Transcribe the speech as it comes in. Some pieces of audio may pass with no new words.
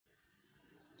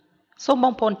សូមប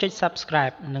ងប្អូនចុច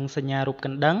Subscribe និងសញ្ញារូបក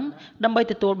ណ្ដឹងដើម្បី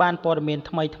ទទួលបានព័ត៌មាន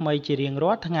ថ្មីៗជារៀង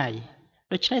រាល់ថ្ងៃ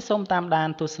ដូច្នេះសូមតាមដាន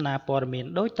ទស្សនាព័ត៌មាន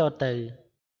ដូចតទៅ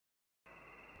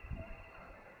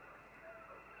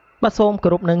បាទសូមគោ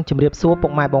រពនឹងជម្រាបសួរពុ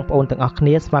កម៉ែបងប្អូនទាំងអស់គ្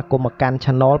នាស្វាគមន៍មកកាន់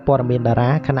Channel ព័ត៌មានតា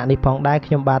រាខណៈនេះផងដែរ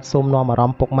ខ្ញុំបាទសូមនាំអារ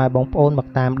ម្មណ៍ពុកម៉ែបងប្អូនមក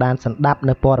តាមដានសន្តាប់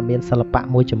នៅព័ត៌មានសិល្បៈ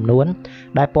មួយចំនួន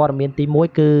ដែលព័ត៌មានទី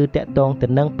1គឺតាក់ទងទៅ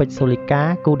នឹងពេជ្រសូលីកា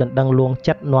គូដណ្ដឹងលួង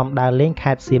ចិត្តនាំដើរលេង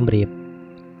ខេត្តសៀមរាប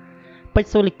ពេជ្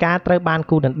រសូលីកាត្រូវបាន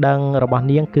គូដណ្ដឹងរបស់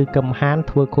នាងគឺកឹមហាន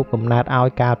ធ្វើខួបកំណើតឲ្យ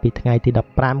កាលពីថ្ងៃទី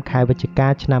15ខែវិច្ឆិកា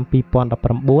ឆ្នាំ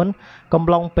2019កំ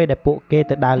ឡុងពេលដែលពួកគេ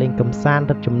ទៅដើរលេងកម្សាន្ត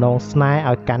រត់ចំណងស្នេហ៍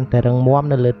ឲ្យកាន់តែរឹងមាំ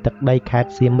នៅលើទឹកដីខេត្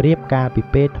តសៀមរាបកាលពី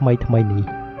ពេលថ្មីនេះ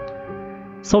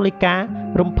សូលីកា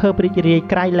រំភើបរីករាយ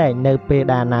ក្រៃលែងនៅពេល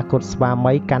ដែលអនាគតស្វា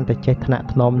មីកាន់តែចេះថ្នាក់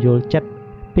ថ្នមយល់ចិត្ត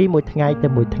ពីមួយថ្ងៃទៅ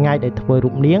មួយថ្ងៃដែលធ្វើរូ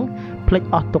បនាងភ្លេច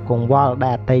អស់ទុកកង្វល់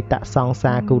ដែលអតីតសង្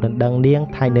សារគូដណ្ដឹងនាង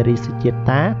ថៃនារីសុជាតិ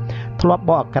តាធ្លាប់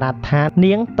បកអក្រាតថា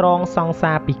នាងត្រង់សង្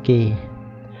សារពីគេ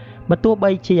បើទោះ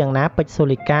បីជាយ៉ាងណាពេជ្រសូ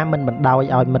លីកាមិនបណ្ដោយ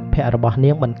ឲ្យមិត្តភ័ក្តិរបស់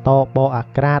នាងបន្តបកអ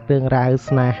ក្រាតរឿងរ៉ាវ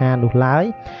ស្នេហានោះឡើយ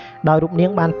ដោយរូបនា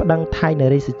ងបានប្តឹងថៃនា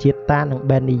រីសុជាតិតានិង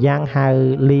បែននីយ៉ាងហៅ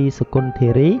លីសុគន្ធធា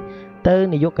រីទៅ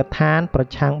នាយកដ្ឋានប្រ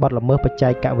ឆាំងបទល្មើសបច្ចេ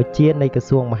កវិទ្យានៃក្រ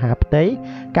សួងមហាផ្ទៃ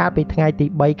កាលពីថ្ងៃទី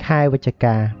3ខែវិច្ឆិ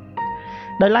កា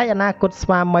ដោយឡែកអនាគតស្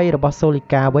វាមីរបស់សូលី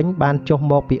កាវិញបានចុះ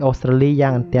មកពីអូស្ត្រាលីយ៉ា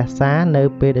ងអន្ទះសារនៅ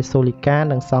ពេលដែលសូលីកា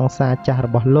និងសង្សារចាស់រ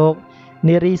បស់លោក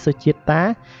នារីសុជាតិតា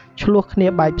ឆ្លោះគ្នា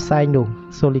បែកផ្សែងនោះ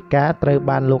សូលីកាត្រូវ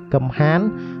បានលោកកឹមហាន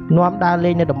នាំដើរ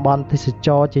លេងនៅតំបន់ទេសច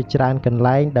រជាច្រើនកន្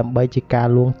លែងដើម្បីជាការ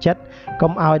លួងចិត្ត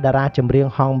កុំឲ្យតារាចម្រៀង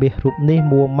ហងមាសរូបនេះ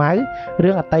មួម៉ៅរឿ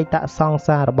ងអតីតសង្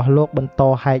សាររបស់លោកបន្ត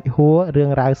ហែកហួររឿង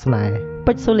រ៉ាវស្នេហ៍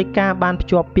ពេជ្រសូលីកាបានភ្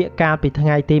ជាប់ពាក្យកាលពីថ្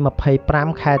ងៃទី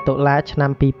25ខែតុលាឆ្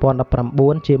នាំ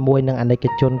2019ជាមួយនឹងអនិក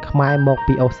ជនខ្មែរមក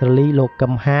ពីអូស្ត្រាលីលោកកឹ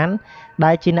មហាន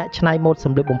ដែលជាអ្នកច្នៃម៉ូដស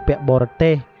ម្លៀកបំពាក់បរ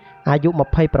ទេសអាយុ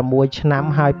26ឆ្នាំ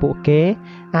ហើយពួកគេ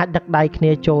អាចដឹកដៃគ្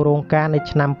នាចូលរោងការនៅ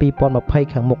ឆ្នាំ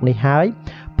2020ខាងមុខនេះហើយ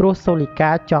ព្រោះសូលី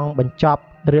កាចង់បញ្ចប់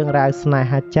រឿងរ៉ាវស្នេ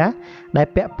ហាចាស់ដែល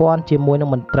ពាក់ព័ន្ធជាមួយនឹង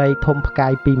មន្ត្រីធំផ្កា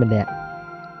យពីរម្នាក់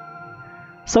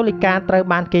សូលីកាត្រូវ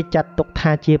បានគេចាត់ទុក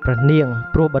ថាជាព្រះនាង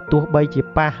ព្រោះបើទោះបីជា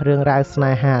ប៉ះរឿងរ៉ាវស្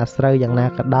នេហាអាស្រូវយ៉ាងណា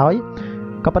ក៏ដោយ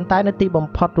ក៏ប៉ុន្តែនៅទីបំ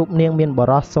ផុតរូបនាងមានប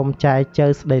រិសុទ្ធសុំចែកជើ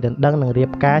ស្ដីដណ្ដឹងនិងរៀប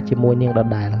ការជាមួយនាងដ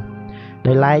ដែល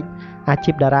ដោយឡែកអា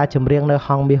ជីពតារាចម្រៀងនៅហ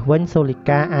ងមាសវិញសូលី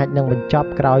កាអាចនឹងបញ្ចប់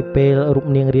ក្រោយពេលរូប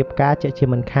នាងរៀបការជា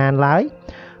មិនខានឡើយ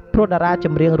ព្រោះតារាច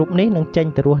ម្រៀងរូបនេះនឹងចេញ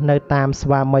ទៅរស់នៅតាមស្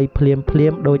វាមីភ្លា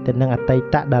មដោយទៅនឹងអតី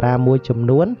តតារាមួយចំ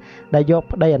នួនដែលយក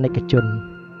ប្តីអនិកជន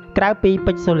ក្រៅពី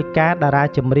ពេជ្រសូលីកាតារា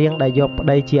ចម្រៀងដែលយកប្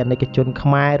តីជាអនិកជនខ្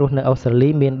មែររស់នៅអូស្ត្រាលី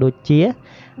មានដូចជា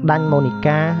ដាញ់ម៉ូនី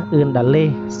កាអឿនដាលេស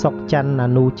សុកច័ន្ទណា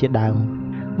នូជាដើម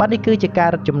បាទនេះគឺជាការ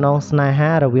រត់ចំណងស្នេ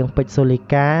ហារវាងពេជ្រសូលី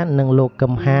កានិងលោកកឹ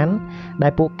មហានដែ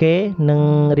លពួកគេនឹង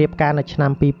រៀបការនៅឆ្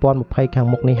នាំ2020ខាង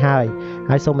មុខនេះហើ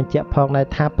យសូមបញ្ជាក់ផងដែរ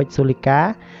ថាពេជ្រសូលីកា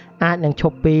អាចនឹងឈ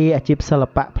ប់ពីអាជីពសិល្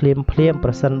បៈភ្លាមប្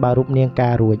រសិនបើរូបនាងកា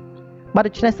ររួចបាទ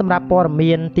ដូច្នេះសម្រាប់ព័ត៌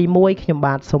មានទី1ខ្ញុំ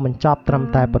បាទសូមបញ្ចប់ត្រឹម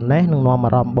តែប៉ុណ្ណេះនឹងនាំ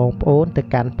អារម្មណ៍បងប្អូនទៅ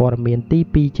កាន់ព័ត៌មានទី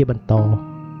2ជាបន្ត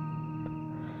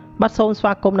បាទសូមស្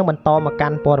វាគមន៍នឹងបន្តមកកា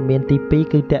ន់ព័ត៌មានទី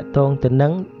2គឺតាក់ទងទៅនឹ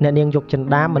ងអ្នកនាងយកចិន្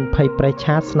តាមិនភ័យប្រេះ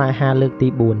ឆាស្នេហាលើកទី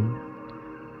4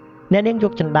អ្នកនាងយ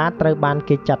កចិន្តាត្រូវបាន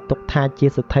គេចាត់ទុកថាជា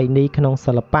សទ្ធីនីក្នុង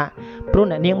សិល្បៈព្រោះ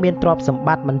អ្នកនាងមានទ្រព្យសម្ប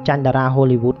ត្តិមិនចាញ់តារាហូ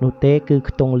លីវូដនោះទេគឺ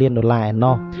ខ្ទង់លានដុល្លារឯ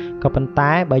ណោះក៏ប៉ុន្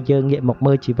តែបើយើងងាកមក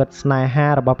មើលជីវិតស្នេហា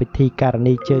របស់ពិធីការ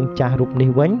នីជើងចាស់រូបនេះ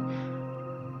វិញ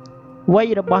វ័យ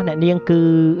របស់អ្នកនាងគឺ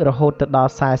រហូតទៅដ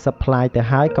ល់40ផ្លាយទៅ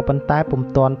ហើយក៏ប៉ុន្តែពុំ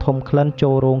ទាន់ធំក្លិនចូ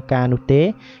លរោងការនោះទេ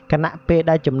គណៈពេល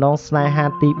ដែលចំណងស្នេហា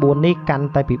ទី4នេះកាន់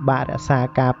តែពិបាករក្សា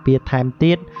ការពារថែម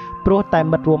ទៀតព្រោះតែ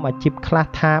មិត្តរួមអាជីពខ្លះ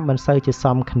ថាមិនសូវជាស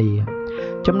មគ្នា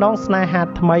ចំណងស្នេហា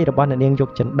ថ្មីរបស់អ្នកនាងយក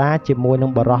ចិន្តាជាមួយនឹ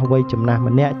ងបរិសុទ្ធវ័យចំណាស់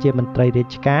ម្នាក់ជាមន្ត្រីរា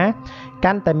ជការ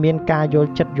កាន់តែមានការយល់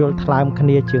ចិត្តយល់ថ្លើមគ្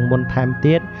នាជាងមុនថែម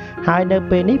ទៀតហើយនៅ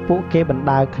ពេលនេះពួកគេបណ្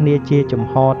ដើរគ្នាជាចំ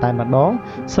ហតែម្ដង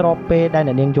ស្របពេលដែល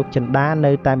អ្នកនាងយកចិន្តា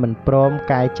នៅតែមិនព្រម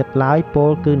កាយចិត្តឡើយពោ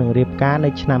លគឺនឹងរៀបការនៅ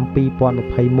ឆ្នាំ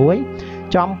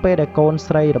2021ចំពេលដែលកូន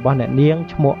ស្រីរបស់អ្នកនាង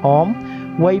ឈ្មោះអម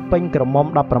វ័យពេញក្រមុំ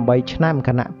18ឆ្នាំខ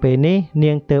ណៈពេលនេះ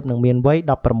នាងទើបនឹងមានវ័យ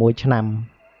16ឆ្នាំ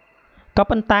ក៏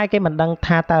ប៉ុន្តែគេមិនដឹង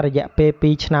ថាតើរយៈពេល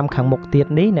2ឆ្នាំខាងមុខទៀត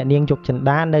នេះអ្នកនាងយកចិន្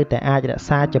តានៅតែអាចរក្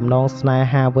សាចំណងស្នេ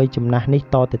ហាវ័យចំណាស់នេះ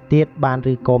តទៅទៀតបាន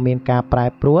ឬក៏មានការប្រែ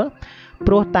ប្រួល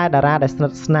ព្រោះតែតារាដែលស្និ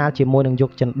ទ្ធស្នាលជាមួយនឹងយ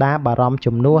កចិន្តាបារម្ភ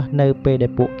ជំនួសនៅពេលដែ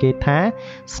លពួកគេថា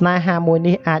ស្នេហាមួយ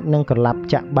នេះអាចនឹងក្រឡាប់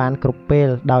ចាក់បានគ្រប់ពេល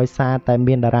ដោយសារតែ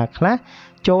មានតារាខ្លះ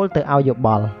ចូលទៅឲ្យយោប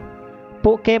ល់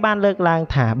ពួកគេបានលើកឡើង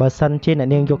ថាបើសិនជាអ្នក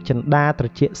នាងយកចិន្តាត្រ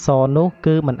ចៀកសនោះ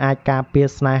គឺមិនអាចការពារ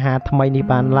ស្នេហាថ្មីនេះ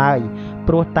បានឡើយ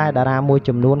ព្រោះតែតារាមួយ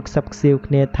ចំនួនខ្សឹបខ្សៀវ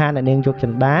គ្នាថាអ្នកនាងយកចិ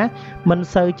ន្តាមិន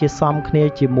សូវជាសមគ្នា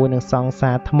ជាមួយនឹងសង្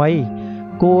សារថ្មី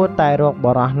គួរតែរកប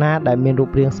រិះណាដែលមានរូ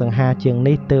បរាងសង្ហាជាង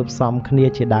នេះទើបសមគ្នា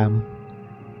ជាដើម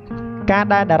ការ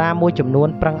ដែលតារាមួយចំនួន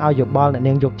ប្រឹងឲ្យយោបល់អ្នក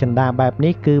នាងយកចិន្តាបែប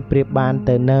នេះគឺប្រៀបបាន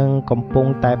ទៅនឹងកំពុង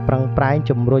តែប្រឹងប្រែង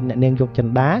ជំរុញអ្នកនាងយកចិ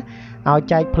ន្តាឲ្យ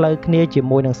ចែកផ្លូវគ្នាជា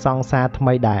មួយនឹងសង្សារថ្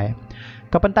មីដែរ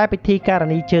ក៏ប៉ុន្តែពិធីការ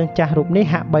នីជើងចាស់រូបនេះ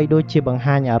ហាក់បីដូចជាបង្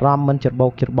ហាញអារម្មណ៍មិនច្របូ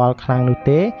កច្របល់ខ្លាំងនោះ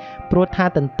ទេព្រោះថា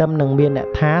ទន្ទឹមនឹងមានអ្នក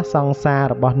ថាសង្សារ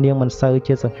របស់នាងមិនសូវ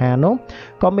ជាសង្ហានោះ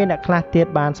ក៏មានអ្នកខ្លះទៀត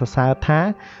បានសរសើរថា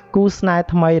គូស្នេហ៍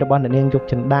ថ្មីរបស់អ្នកនាងយក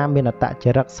ចិន្តាមានអត្តច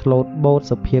រិតស្លូតបូត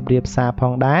សុភាពរាបសារផ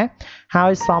ងដែរហើ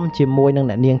យសមជាមួយនឹង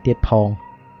អ្នកនាងទៀតផង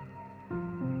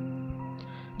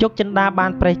យកចិន្តាបា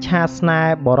នប្រេះឆាស្នេ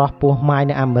ហ៍បរោះពោះម៉ាយ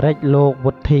នៅអាមេរិកលោក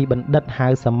វុធីបណ្ឌិតហៅ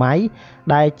សម័យ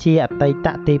ដែលជាអតីត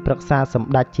ទីប្រឹក្សាស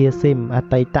ម្ដេចជាស៊ីមអ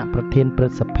តីតប្រធានព្រឹ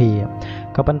ទ្ធសភា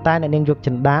ក៏ប៉ុន្តែអ្នកនាងយក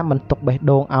ចិន្តាមិនទុកបេះ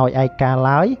ដូងឲ្យឯកា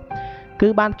ឡើយគឺ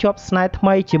បានជាប់ស្នេហ៍ថ្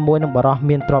មីជាមួយនឹងបរោះ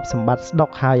មានទ្រព្យសម្បត្តិស្ដុក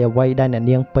ហើយអ្វីដែលអ្នក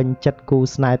នាងពេញចិត្តគូ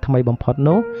ស្នេហ៍ថ្មីបំផុត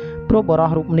នោះព្រោះបរោះ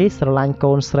រូបនេះស្រឡាញ់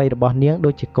កូនស្រីរបស់នាងដូ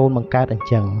ចជាកូនបង្កើតអញ្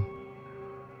ចឹង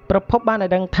ប្រភពបានឲ្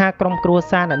យដឹងថាក្រុមគ្រួ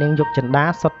សារអ្នកនាងយកចិន្តា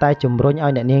សុទ្ធតែជំរុញឲ្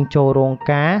យអ្នកនាងចូលរោង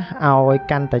ការឲ្យ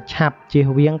កាន់តែឆាប់ជៀស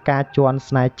វាងការជន់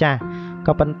ស្នេហ៍ចាស់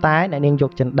ក៏ប៉ុន្តែអ្នកនាងយ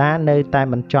កចិន្តានៅតែ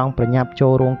មិនចង់ប្រញាប់ចូ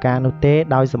លរោងការនោះទេ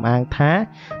ដោយសំអាងថា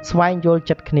ស្វែងយល់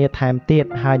ចិត្តគ្នាថែមទៀត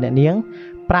ហើយអ្នកនាង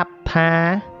ប្រាប់ថា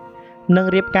នឹង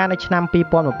រៀបការនៅឆ្នាំ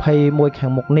2021ខា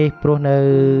ងមុខនេះព្រោះនៅ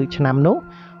ឆ្នាំនោះ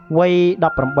វ័យ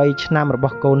18ឆ្នាំរប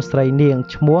ស់កូនស្រីនាង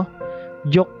ឈ្មោះ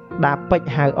យកដាពេជ្រ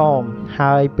ហៅអម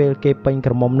ហើយពេលគេពេញ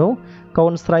ក្រមុំនោះកូ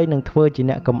នស្រីនឹងធ្វើជា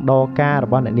អ្នកកំដរការរ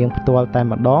បស់អ្នកនាងផ្ទាល់តែ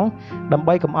ម្ដងដើម្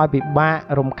បីកុំឲ្យពិបាក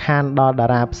រំខានដល់តា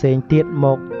រាផ្សេងទៀតម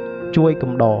កជួយ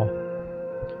កំដរ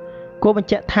គួរបញ្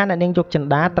ជាក់ថាអ្នកនាងយកចិន្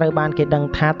តាត្រូវបានគេដឹង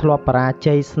ថាធ្លាប់បរា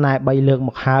ជ័យស្នេហ៍3លើកម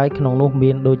កហើយក្នុងនោះ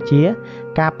មានដូចជា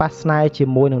ការប៉ះស្នេហ៍ជា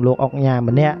មួយនឹងលោកអុកញ៉ា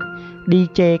ម្នាក់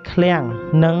DJ ឃ្លាំង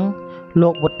និងលោ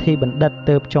កវុធីបណ្ឌិត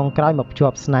ទើបចុងក្រោយមកភ្ជា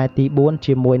ប់ស្នេហ៍ទី4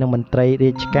ជាមួយនឹងមន្ត្រី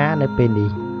រាជការនៅពេល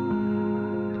នេះ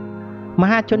ម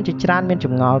ហាជនជាច្រើនមានច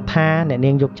ម្ងល់ថាអ្នក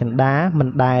នាងយកចិន្តាមិន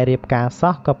ដែលរៀបការ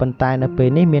សោះក៏ប៉ុន្តែនៅពេល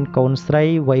នេះមានកូនស្រី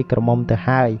វ័យក្រមុំទៅ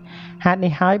ហើយហេតុ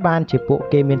នេះហើយបានជាពួក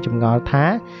គេមានចម្ងល់ថា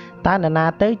តើនរណា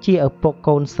ទៅជាឪពុក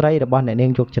កូនស្រីរបស់អ្នកនា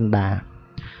ងយកចិន្តា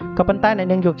ក៏ប៉ុន្តែអ្នក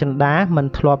នាងយកចិន្តាមិន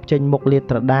ធ្លាប់ចេញមុខលាត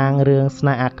ត្រដាងរឿងស្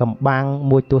នេហ៍អាថ៌កំបាំង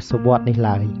មួយទសវត្សរ៍នេះ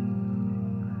ឡើយ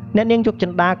អ្នកនាងយកចិ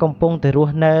ន្តាកំពុងតែរ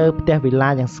ស់នៅផ្ទះវិឡា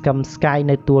យ៉ាងស្កឹមស្កៃ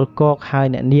នៅទួលគោកហើយ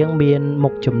អ្នកនាងមានមុ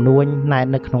ខចំនួនណែន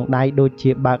នៅក្នុងដៃដូច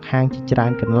ជាបើកហាងជាច្រើ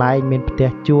នកន្លែងមានផ្ទះ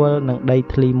ជួលនិងដី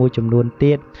ធ្លីមួយចំនួន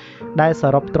ទៀតដែលស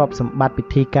រុបទ្រព្យសម្បត្តិពិ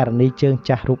ធីការនីជើង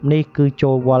ចាស់រូបនេះគឺ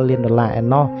ចូលវល់លានដុល្លារឯ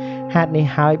ណោះហេតុនេះ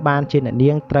ហើយបានជាអ្នក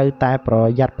នាងត្រូវតែប្រ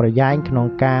យ័ត្នប្រយែងក្នុង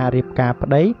ការរៀបការប្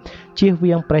តីជៀស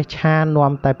វាងប្រេះឆា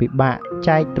នាំតែពិបាក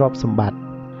ចែកទ្រព្យសម្បត្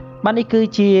តិបាទនេះគឺ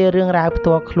ជារឿងរ៉ាវផ្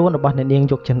ទាល់ខ្លួនរបស់អ្នកនាង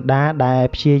យកចិន្តាដែល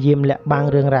ព្យាយាមលាក់បាំង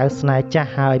រឿងរ៉ាវស្នេហ៍ចាស់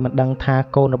ហើយមិនដឹងថា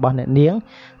កូនរបស់អ្នកនាង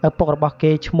ឪពុករបស់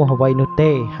គេឈ្មោះអ្វីនោះ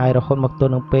ទេហើយរហូតមកទ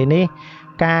ល់នឹងពេលនេះ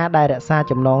ការដែលរក្សា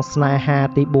ចំណងស្នេហា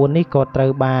ទី4នេះក៏ត្រូ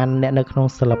វបានអ្នកនៅក្នុង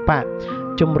សិល្បៈ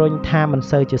ជំរុញថាមិន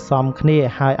សូវជាសមគ្នា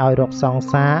ហើយឲ្យរកសង្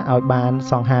សារឲ្យបាន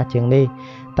សង្ហាជាងនេះ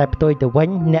តែផ្ទុយទៅវិញ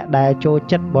អ្នកដែលចូល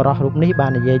ចិត្តបរិះរូបនេះបា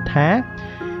ននិយាយថា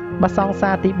បើសង្សា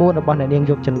រទី4របស់អ្នកនាង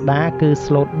យកចិន្តាគឺ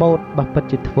slot boat បើពិត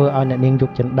ជាធ្វើឲ្យអ្នកនាងយ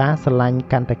កចិន្តាស្រឡាញ់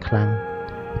កាន់តែខ្លាំង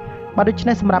បាទដូច្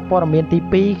នេះសម្រាប់ព័ត៌មានទី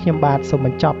2ខ្ញុំបាទសូមប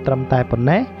ញ្ចប់ត្រឹមតែប៉ុណ្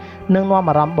ណេះនឹងនាំ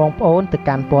អារម្មណ៍បងប្អូនទៅ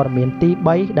កាន់ព័ត៌មានទី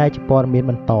3ដែលជាព័ត៌មាន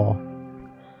បន្ត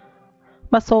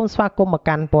បាទសូមស្វាគមន៍មក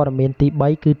កាន់ព័ត៌មានទី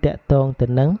3គឺតកតងទៅ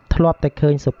នឹងធ្លាប់តែឃើ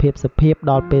ញសុភាព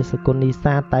ដល់ពេលសកុននី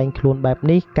សាតែងខ្លួនបែប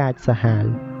នេះកាចសាហាវ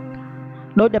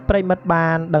ដោយដែលប្រិមិត្តបា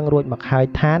នដឹងរួចមកហើយ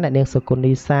ថាអ្នកនាងសកុន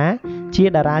នីសាជា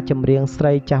តារាចម្រៀងស្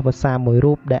រីចាស់វស្សាមួយ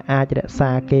រូបដែលអាចរក្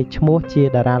សាកេរ្តិ៍ឈ្មោះជា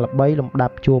តារាល្បីលំដា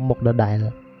ប់ជួរមុខដដែល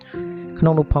ក្នុ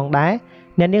ងនោះផងដែរ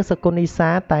អ្នកនាងសកុននីសា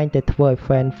តែងតែធ្វើឲ្យ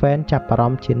fan ចាប់អារ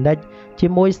ម្មណ៍ជានិច្ចជា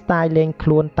មួយ style លេងខ្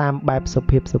លួនតាមបែបសុ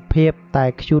ភាពតែ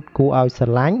cute គួរឲ្យស្រ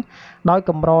ឡាញ់ដោយ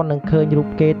កម្រនឹងឃើញរូប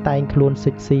គេតែងខ្លួន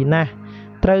sexy ណាស់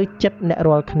ត្រូវចិត្តអ្នក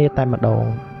រាល់គ្នាតែម្ដង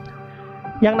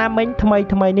យ៉ាងណាមិញថ្មី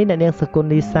នេះអ្នកនាងសកុន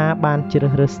នីសាបានជ្រើ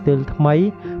សរើសស្ទីលថ្មី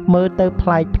មើលទៅប្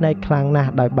លែកភ្នែកខ្លាំងណា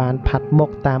ស់ដោយបានផាត់មុខ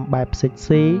តាមបែប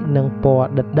sexy និងពណ៌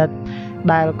ដិត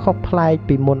ដែលខុសប្លែក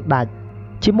ពីមុនដាច់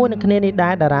ជាមួយនឹងគ្នានេះ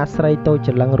ដែរតារាស្រីតូច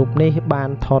ច្រឡឹងរូបនេះបាន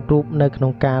ថតរូបនៅក្នុ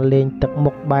ងការលេងទឹក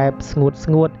មុខបែបស្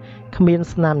ងួតគ្មាន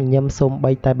ស្នាមញញឹមសូម្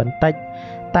បីតែបន្តិច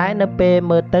តែនៅពេល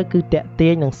មើលទៅគឺទាក់ទា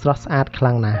ញនិងស្រស់ស្អាតខ្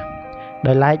លាំងណាស់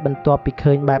ដោយឡែកបន្ទាប់ពី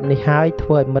ឃើញបែបនេះហើយធ្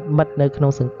វើឲ្យមិត្តនៅក្នុ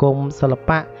ងសង្គមសិល្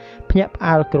បៈភ្ញាក់ផ្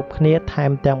អើលគ្រប់គ្នាថែ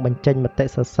មទាំងបញ្ចេញមតិ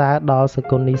សរសើរដល់ស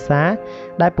កុននីសា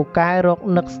ដែលពូកែរក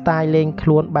នឹកស្ទាយលេងខ្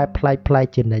លួនបែបប្លែកៗ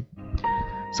ជានិច្ច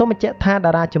សូមបញ្ជាក់ថា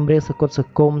តារាចម្រៀងស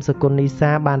កុននីសា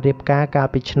បានរៀបការកាល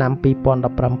ពីឆ្នាំ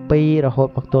2017រហូត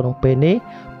មកទល់នឹងពេលនេះ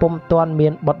ពុំទាន់មា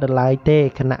នបុត្រឡើយទេ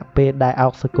ខណៈពេលដែលអោ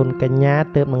កសកុនកញ្ញា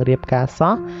ទើបនឹងរៀបការ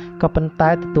សោះក៏ប៉ុន្តែ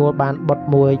ទទួលបានបុត្រ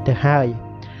មួយទៅហើយ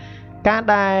ការ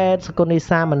ដែលសកុននី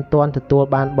សាមិនទាន់ទទួល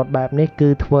បានបុត្របែបនេះគឺ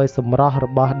ធ្វើសម្រស់រ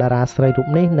បស់តារាស្រីរូប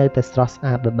នេះនៅតែស្រស់ស្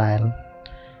អាតដដែល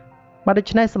បាទដូ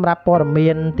ច្នេះសម្រាប់ព័ត៌មា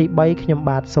នទី3ខ្ញុំ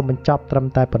បាទសូមបញ្ចប់ត្រឹម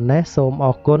តែប៉ុណ្ណេះសូមអ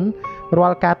រគុណរា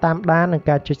ល់ការតាមដាននិង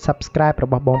ការចុច Subscribe រ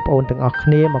បស់បងប្អូនទាំងអស់គ្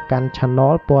នាមកកាន់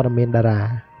Channel ព័ត៌មានតារា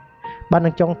បាទ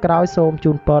នៅចុងក្រោយសូម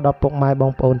ជូនពរដល់ពុកម៉ែប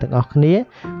ងប្អូនទាំងអស់គ្នា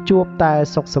ជួបតែ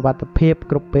សុខសុវត្ថិភាព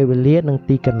គ្រប់ពេលវេលានិង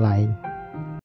ទីកន្លែង